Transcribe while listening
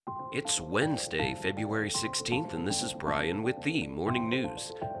It's Wednesday, February 16th, and this is Brian with the Morning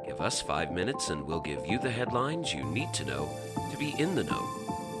News. Give us 5 minutes and we'll give you the headlines you need to know to be in the know.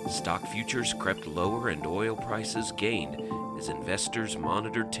 Stock futures crept lower and oil prices gained as investors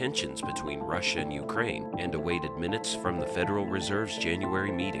monitored tensions between Russia and Ukraine and awaited minutes from the Federal Reserve's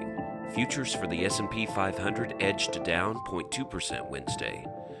January meeting. Futures for the S&P 500 edged down 0.2% Wednesday.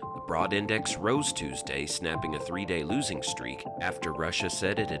 The broad index rose Tuesday, snapping a 3-day losing streak after Russia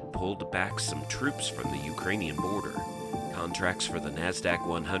said it had pulled back some troops from the Ukrainian border. Contracts for the NASDAQ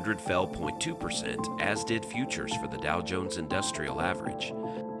 100 fell 0.2%, as did futures for the Dow Jones Industrial Average.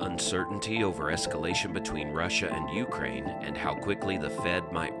 Uncertainty over escalation between Russia and Ukraine and how quickly the Fed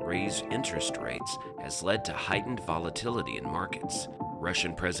might raise interest rates has led to heightened volatility in markets.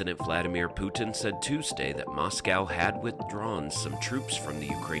 Russian President Vladimir Putin said Tuesday that Moscow had withdrawn some troops from the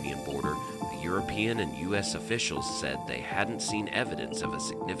Ukrainian border. The European and U.S. officials said they hadn't seen evidence of a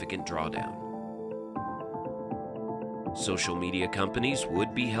significant drawdown. Social media companies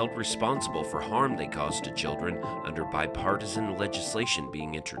would be held responsible for harm they caused to children under bipartisan legislation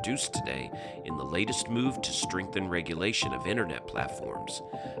being introduced today in the latest move to strengthen regulation of internet platforms.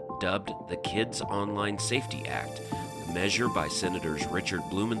 Dubbed the Kids Online Safety Act, the measure by Senators Richard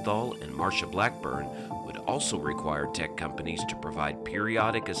Blumenthal and Marsha Blackburn would also require tech companies to provide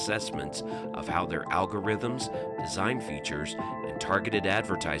periodic assessments of how their algorithms, design features, and targeted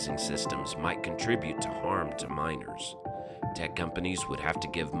advertising systems might contribute to harm to minors. Tech companies would have to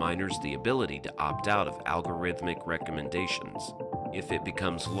give minors the ability to opt out of algorithmic recommendations. If it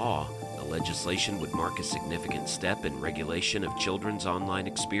becomes law, the legislation would mark a significant step in regulation of children's online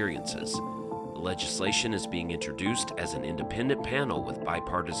experiences. The legislation is being introduced as an independent panel with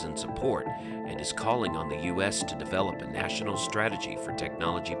bipartisan support and is calling on the U.S. to develop a national strategy for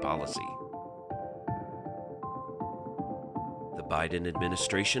technology policy. The Biden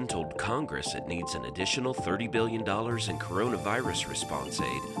administration told Congress it needs an additional $30 billion in coronavirus response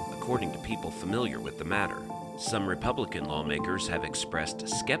aid, according to people familiar with the matter. Some Republican lawmakers have expressed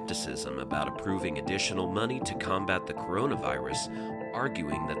skepticism about approving additional money to combat the coronavirus,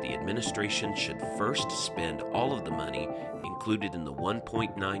 arguing that the administration should first spend all of the money included in the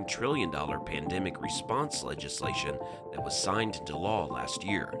 $1.9 trillion pandemic response legislation that was signed into law last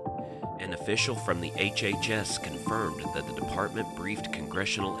year. An official from the HHS confirmed that the department briefed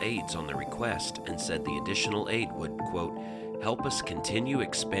congressional aides on the request and said the additional aid would, quote, help us continue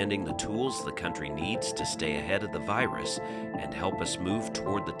expanding the tools the country needs to stay ahead of the virus and help us move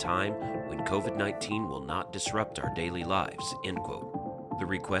toward the time when COVID-19 will not disrupt our daily lives, end quote. The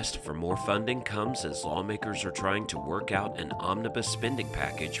request for more funding comes as lawmakers are trying to work out an omnibus spending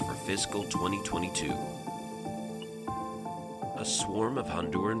package for fiscal 2022. A swarm of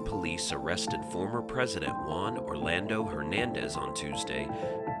Honduran police arrested former President Juan Orlando Hernandez on Tuesday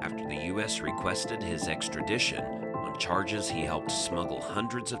after the U.S. requested his extradition on charges he helped smuggle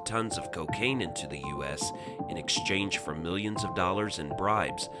hundreds of tons of cocaine into the U.S. in exchange for millions of dollars in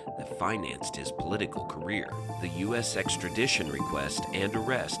bribes that financed his political career. The U.S. extradition request and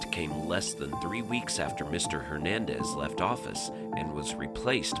arrest came less than 3 weeks after Mr. Hernandez left office and was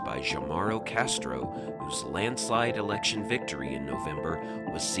replaced by Xiomara Castro, whose landslide election victory in November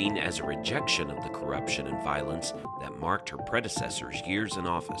was seen as a rejection of the corruption and violence that marked her predecessor's years in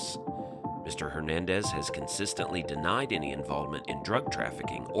office. Mr. Hernandez has consistently denied any involvement in drug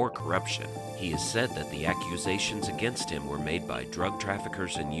trafficking or corruption. He has said that the accusations against him were made by drug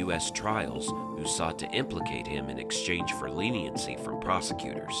traffickers in U.S. trials who sought to implicate him in exchange for leniency from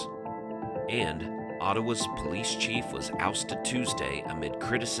prosecutors. And Ottawa's police chief was ousted Tuesday amid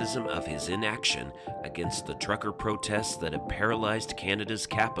criticism of his inaction against the trucker protests that have paralyzed Canada's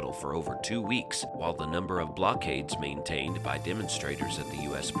capital for over 2 weeks, while the number of blockades maintained by demonstrators at the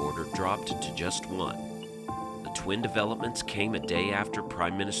U.S. border dropped to just one. The twin developments came a day after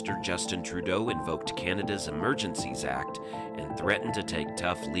Prime Minister Justin Trudeau invoked Canada's Emergencies Act and threatened to take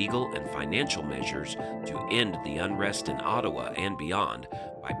tough legal and financial measures to end the unrest in Ottawa and beyond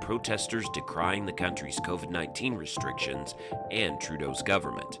by protesters decrying the country's COVID-19 restrictions and Trudeau's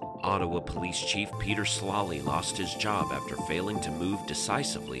government. Ottawa Police Chief Peter Slally lost his job after failing to move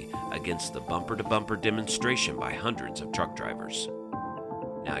decisively against the bumper-to-bumper demonstration by hundreds of truck drivers.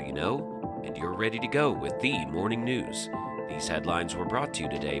 Now you know, and you're ready to go with the morning news. These headlines were brought to you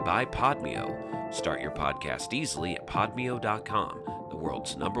today by Podmeo. Start your podcast easily at podmeo.com, the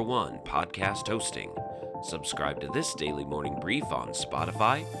world's #1 podcast hosting. Subscribe to this daily morning brief on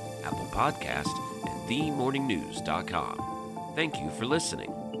Spotify, Apple Podcast, and themorningnews.com. Thank you for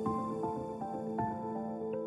listening.